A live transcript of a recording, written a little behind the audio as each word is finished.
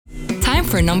time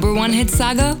for Number One Hit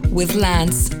Saga with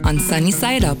Lance on Sunny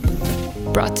Side Up.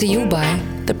 Brought to you by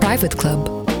The Private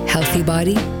Club. Healthy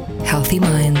body, healthy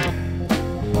mind.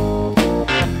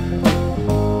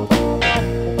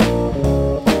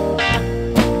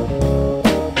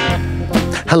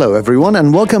 Hello everyone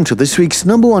and welcome to this week's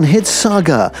Number One Hit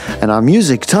Saga, and our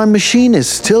music time machine is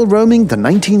still roaming the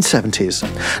 1970s.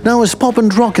 Now, as pop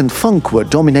and rock and funk were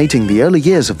dominating the early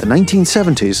years of the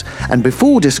 1970s, and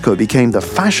before disco became the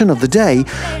fashion of the day,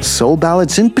 soul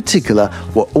ballads in particular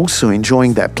were also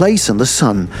enjoying their place in the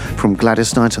sun, from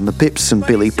Gladys Knight and the Pips and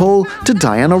Billy Paul to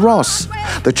Diana Ross.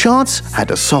 The charts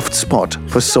had a soft spot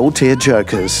for soul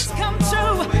tear-jerkers.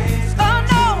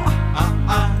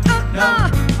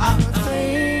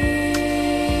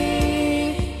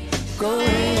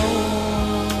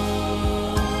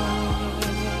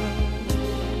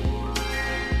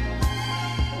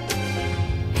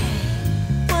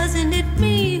 Wasn't it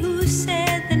me who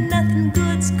said that nothing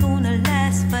good's gonna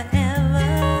last forever?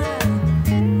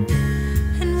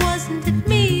 And wasn't it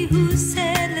me who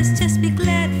said let's just be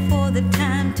glad for the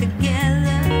time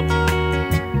together?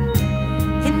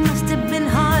 It must have been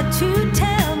hard to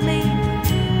tell me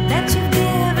that you've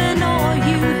given all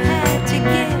you had to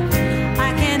give.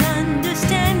 I can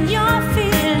understand your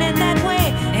feeling that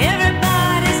way.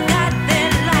 Everybody's got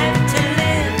their life to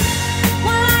live.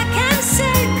 Well, I can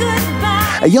say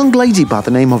goodbye. A young lady by the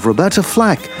name of Roberta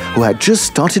Flack, who had just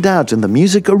started out in the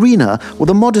music arena with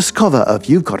a modest cover of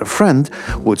You've Got a Friend,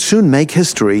 would soon make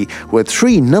history with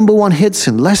 3 number one hits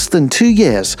in less than 2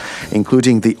 years,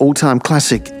 including the all-time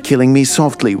classic Killing Me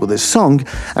Softly with his song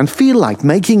and Feel Like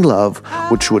Making Love,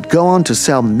 which would go on to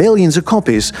sell millions of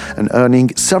copies and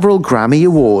earning several Grammy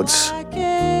Awards. I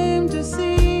came to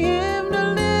see him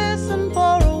to listen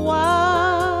for a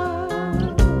while,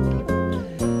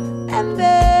 and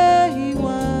there he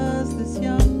was, this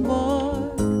young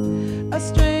boy, a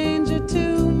stranger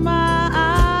to my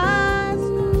eyes.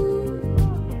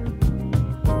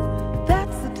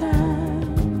 That's the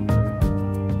time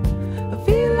I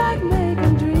feel like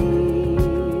making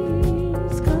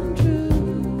dreams come true.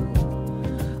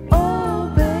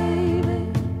 Oh, baby,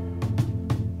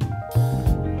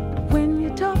 when you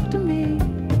talk to me,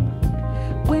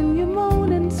 when you're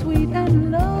moaning sweet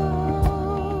and low.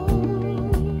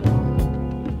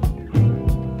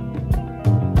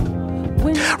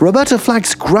 Roberta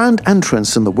Flack's grand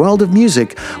entrance in the world of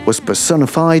music was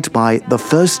personified by The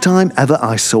First Time Ever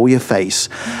I Saw Your Face,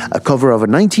 a cover of a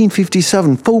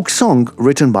 1957 folk song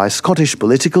written by Scottish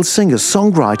political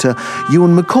singer-songwriter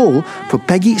Ewan MacColl for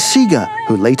Peggy Seeger,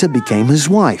 who later became his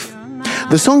wife.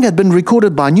 The song had been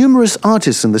recorded by numerous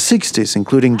artists in the 60s,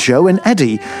 including Joe and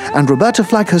Eddie, and Roberta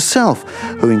Flack herself,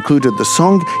 who included the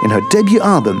song in her debut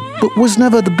album, but was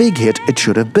never the big hit it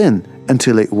should have been,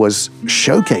 until it was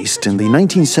showcased in the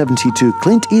 1972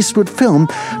 Clint Eastwood film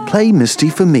Play Misty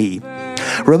for Me.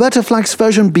 Roberta Flack's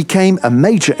version became a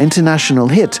major international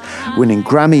hit, winning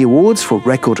Grammy Awards for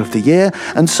Record of the Year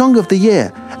and Song of the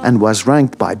Year, and was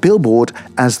ranked by Billboard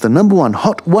as the number one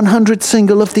Hot 100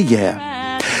 single of the year.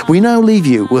 We now leave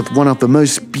you with one of the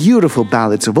most beautiful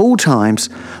ballads of all times,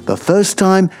 The First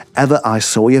Time Ever I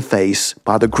Saw Your Face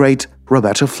by the great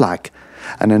Roberta Flack.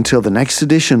 And until the next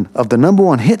edition of the Number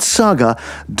One Hit Saga,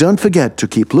 don't forget to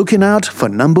keep looking out for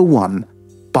number one.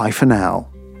 Bye for now.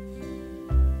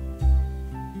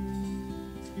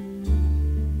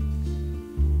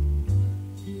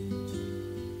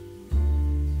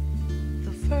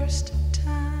 The first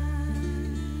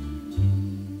time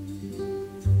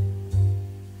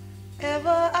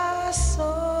ever I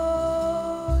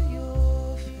saw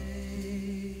your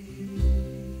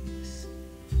face,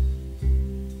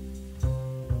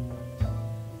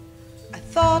 I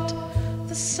thought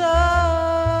the sun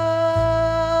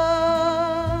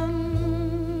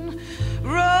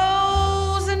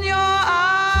rose in your eyes,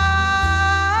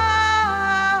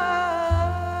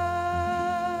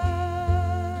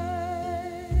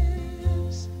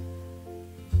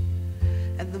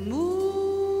 and the moon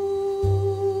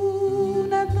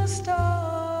and the stars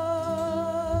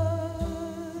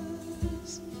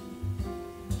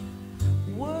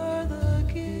were the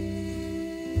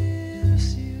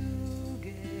gifts you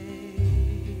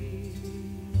gave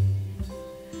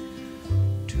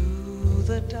to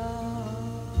the dark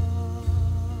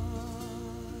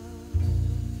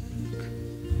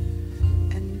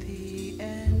and the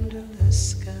endless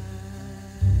skies.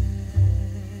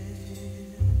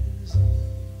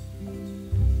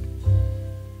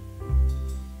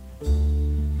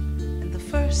 And the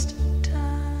first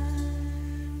time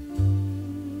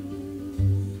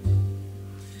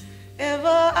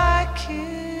ever I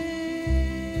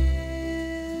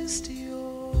kissed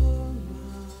your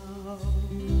mouth,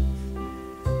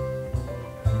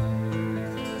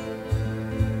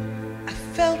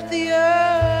 felt the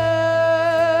earth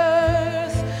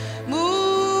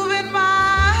move in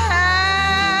my hand,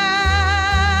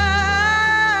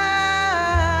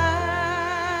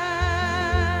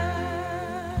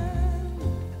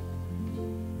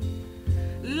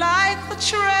 like the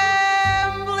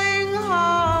trembling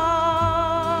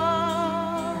heart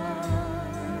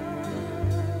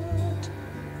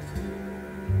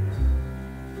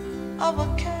of a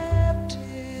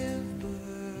captive bird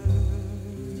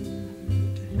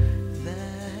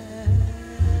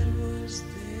that was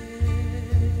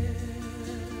there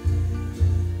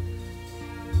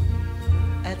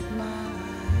at my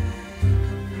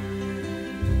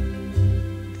command,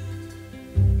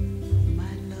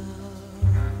 my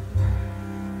love.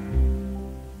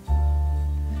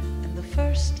 And the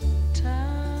first time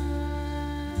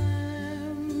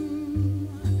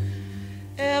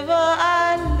ever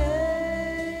I lay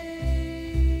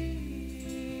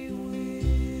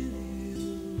with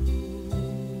you,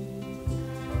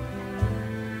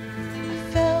 I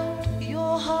felt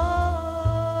your heart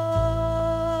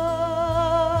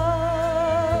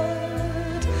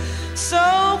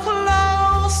so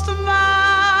close to mine,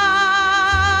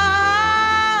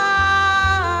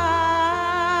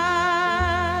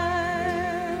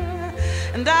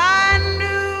 and I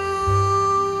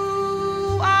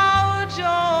knew our joy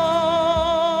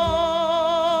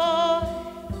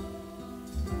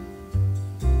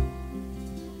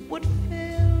would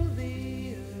fill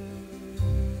the earth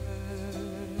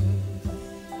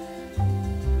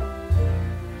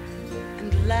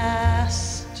and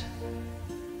last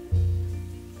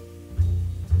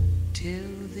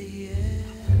till the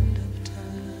end of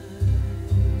time,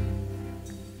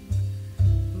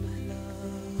 my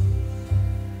love.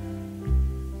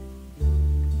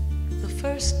 The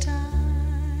first time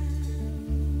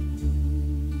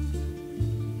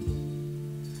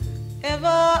ever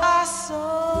I saw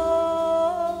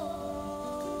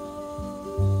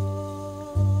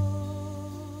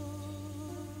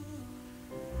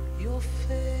your face,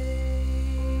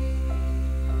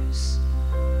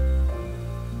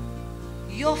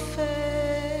 your face,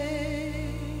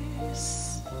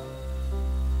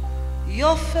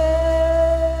 your face,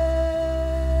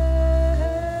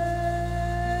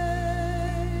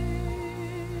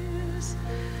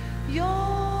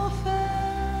 your face.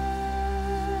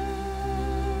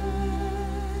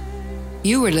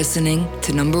 You were listening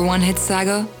to Number One Hit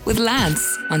Saga with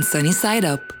Lance on Sunny Side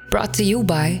Up. Brought to you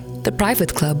by The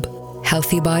Private Club.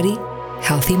 Healthy body,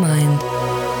 healthy mind.